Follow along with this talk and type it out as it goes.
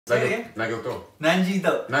Nagoto.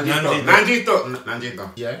 Nanjito.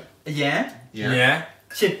 Nanjito. Yeah. Yan. Yeah.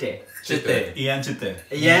 Chitte. Chitte. Ian Chitte.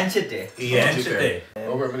 Yan chitte. Ian Chitte.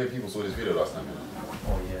 Over a million people saw this video last time.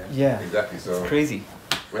 Oh yeah. Yeah. Exactly. So Crazy.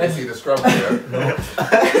 when they see the scrub here,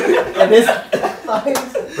 And this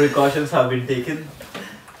precautions have been taken.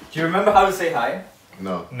 Do you remember how to say hi?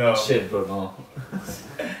 no. No. Shit, bro, no.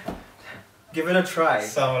 Give it a try.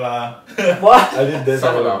 Samala. What? I did this.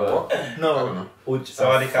 Samala, but- what? I don't No. know. Uch.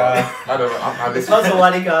 Sawadika. I don't know. I'm It's not listening.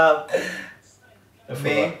 Sawadika. I forgot.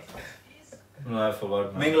 Ming. No, I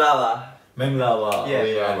forgot. Minglava. Menglava. Yeah. Oh,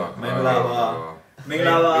 yeah. Menglava.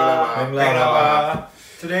 Minglava. Menglava.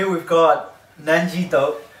 Today we've got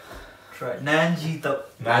Nanjito. Try Nanjito.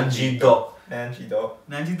 Nanjito. Nanjido.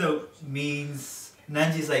 Nanjito means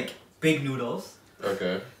Nanji is like big noodles.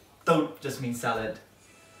 Okay. To just means salad.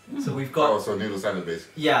 So we've Oh, got so noodle salad base.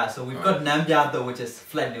 yeah. So we've got Namjato, which is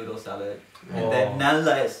flat noodle salad, and then Oh.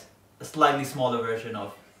 Nalla is a slightly smaller version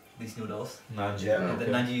of these noodles. Nanji. Yeah. And the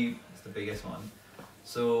Okay. Nanji is the biggest one.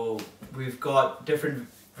 So we've got different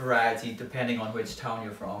variety depending on which town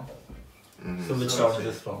you're from. So which So- town is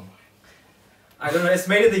this from? I don't know, it's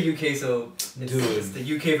made in the UK, so it's, Dude. it's the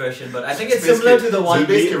UK version, but I think it's It's similar to basically- the one. so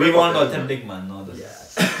basically We rip want off it, authentic man, no this. Yeah.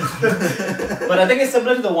 But I think it's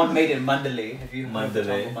similar to the one made in Mandalay. Have you heard of the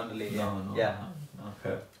Mandalay? town of Mandalay? No, no. Yeah.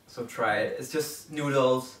 Okay. So try it. It's just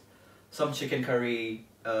noodles, some chicken curry,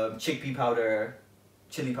 chickpea powder,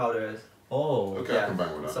 chili powders, Oh. Okay, I can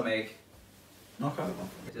bang with that. some egg. Okay.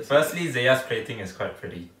 Just- Firstly, Zaya's plating is quite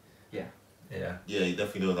pretty. Yeah. Yeah. Yeah, you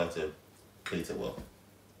definitely know how to plate it well.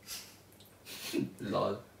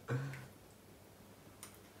 Lol.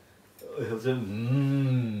 It was just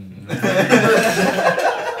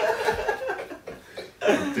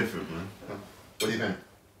It's different, man. What do you think?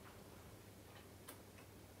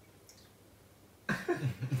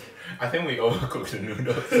 I think we overcooked the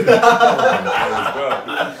noodles.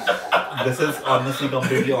 This is honestly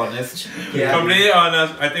completely honest. Yeah. Completely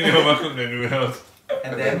honest, I think we overcooked the noodles.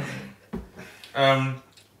 And then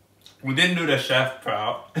We didn't do the chef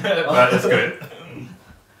proud, but it's good.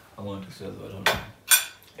 I want to say as well.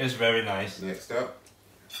 It's very nice. Next up.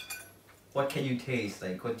 what can you taste?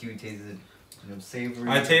 Like what do you taste? Is it savory?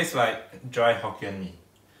 I taste like dry Hokkien mee.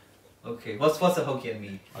 Okay. What's a Hokkien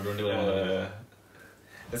mee? I don't even know.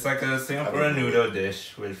 It's like a Singaporean noodle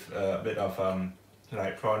dish with a bit of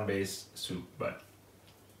like prawn based soup but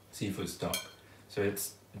seafood stock. So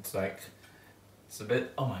it's like it's a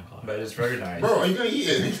bit, Oh my god. but it's very nice. Bro, are you gonna eat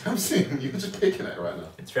it? I'm saying you're just picking it right now.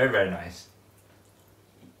 It's very nice.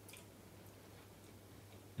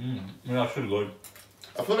 It's actually good.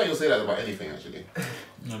 I feel like you'll say that about anything actually.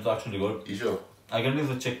 It's actually good. You sure? I can use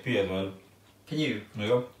the chickpea as well. Can you? There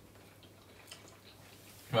you go.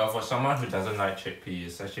 Well, for someone who doesn't like chickpea,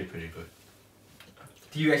 it's actually pretty good.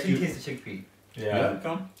 Do you actually taste the chickpea? Yeah.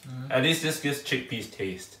 Come. At least this gives chickpeas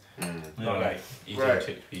taste, not like eating Right.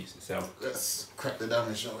 chickpeas itself. Let's crack the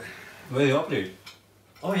diamond, shall we? Where's your plate?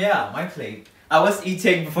 Oh yeah, my plate. I was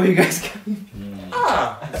eating before you guys came.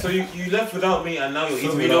 Ah, so you left without me and now you're So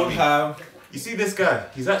eating we without don't me. have. You see this guy?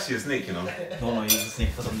 He's actually a snake, you know. No, he's a snake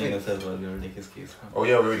for something else as well. We already take his case. Oh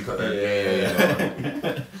yeah, we already cut that.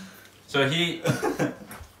 Yeah. So he,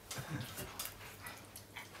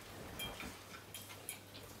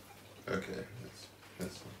 Okay.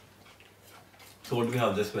 Let's So what do we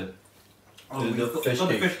have this with? Oh, The we've fish got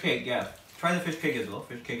the cake. fish cake, yeah. Try the fish cake as well.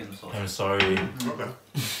 Fish cake and the sauce. I'm sorry, Okay.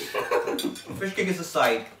 Fish cake is a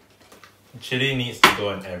side. chili needs to go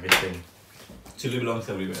on everything. Chili belongs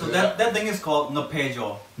everywhere. So that thing is called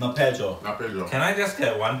napejo. Not pejo. Not Pedro. Can I just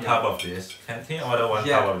get one tub of this? Can you order one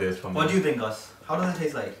Yeah. tub of this for me? What do you think, Gus? How does it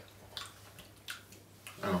taste like?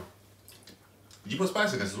 Oh. Did you put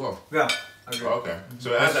spice in this as well? Yeah. Okay. Oh, okay.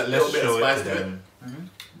 So it has a little bit of show it spice to to it. them.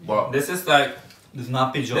 But, This is like This is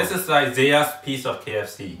not pejo. Zaya's piece of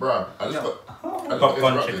KFC. bruh, I just Yeah. got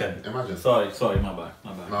Popcorn interrupted. chicken. Imagine. Sorry, my bad.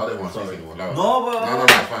 No, I didn't want to say anymore. No, No, bro. No,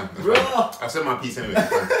 that's fine. That's Bro. fine. I said my piece anyway. It's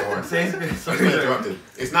fine. Don't worry. Says I just sorry. got interrupted.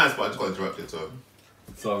 It's nice, but I just got interrupted, so.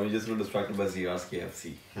 Sorry, we just got distracted by Zira's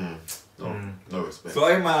KFC. No respect.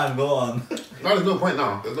 Sorry, man. Go on. No, there's no point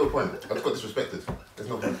now. There's no point. I just got disrespected. There's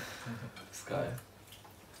no point. This guy.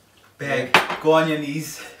 Bag. Go on your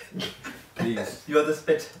knees. Please. You're the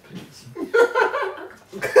spit.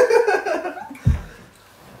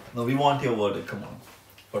 No, we want your verdict. Come on.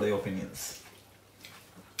 What are your opinions?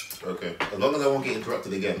 Okay. As long as I won't get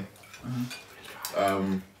interrupted again.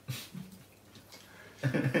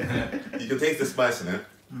 You can taste the spice in it.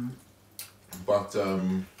 But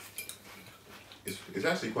it's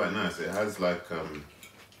actually quite nice. It has like I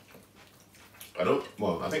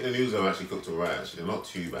think the noodles are actually cooked alright actually. They're not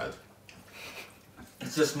too bad.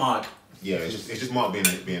 It's just Mark. Yeah, it's just Mark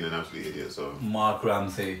being an absolute idiot. So Mark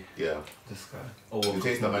Ramsey. yeah, This guy. it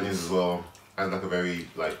tastes like onions as well. Has like a very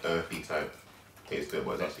like earthy type taste to it,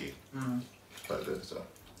 but it's actually quite good. So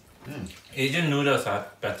Asian noodles are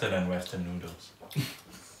better than Western noodles.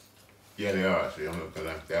 yeah, they are actually. I'm not gonna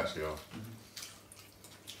lie, they actually are.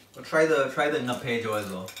 But try the napejo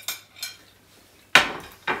as well.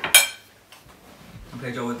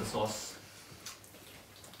 Napejo with the sauce.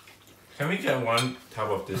 Can we get one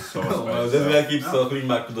tub of this sauce? by Well, this itself? guy keeps circling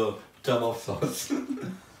back to the tub of sauce.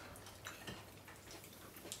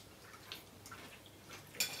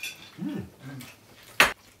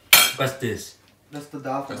 What's this? That's the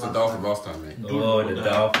dal from That's the dal from last time, mate. Oh, the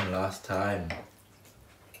dal from last time.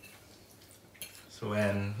 So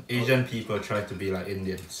when Asian people try to be like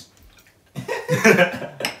Indians.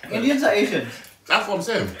 Indians are Asians. That's what I'm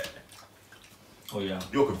saying. Oh yeah.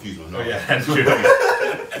 You're confused, man. No. Oh yeah, that's true.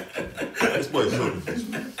 This boy is so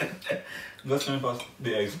confused. Let's try first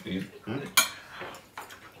the eggs, please. Do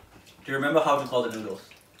you remember how to call the noodles?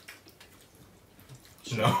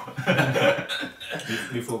 No.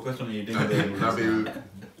 We focus on eating the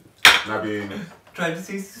Nabi. Try to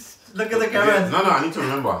see. Look at the camera. No, I need to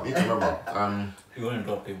remember. You're gonna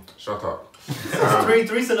interrupt him. Shut up.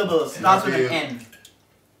 Three syllables. Starts with an N.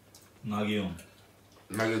 Nagyum.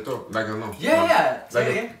 Nagito. Yeah. Say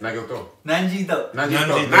it again. Nagito. Nanjito.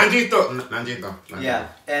 Nanjito. Yeah,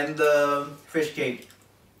 and the fish cake.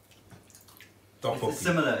 It's Tteokbokki.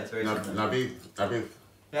 similar. It's very similar. Nabi.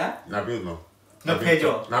 Yeah. Nabildo.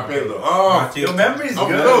 Napejo. Oh, Your memory is I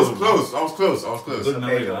good. was close. Good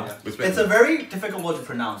memory, Napejo, huh? yeah. Respect It's a it. very difficult word to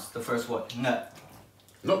pronounce. The first word. Nga.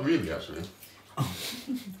 Not really, actually.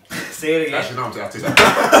 Say it again. Actually, no, I'll take that.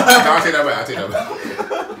 I'll take that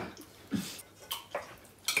back.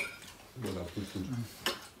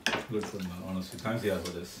 Good food, man. Honestly, thanks, yeah,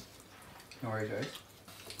 for this. No worries, guys.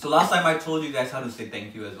 So last time I told you guys how to say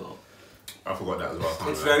thank you as well. I forgot that as well.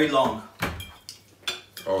 It's very long.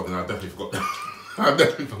 Oh, then I definitely forgot that. I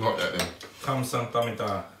definitely forgot that then.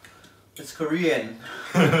 Kamsahamnida. It's Korean.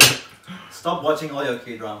 Stop watching all your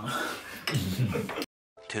K-drama.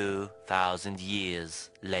 2,000 years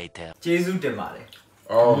later. Jesu demare.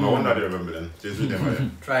 Oh, no wonder I didn't remember then. Jesus,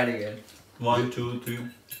 Try it again. 1, 2, 3.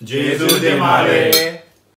 Jesu demare.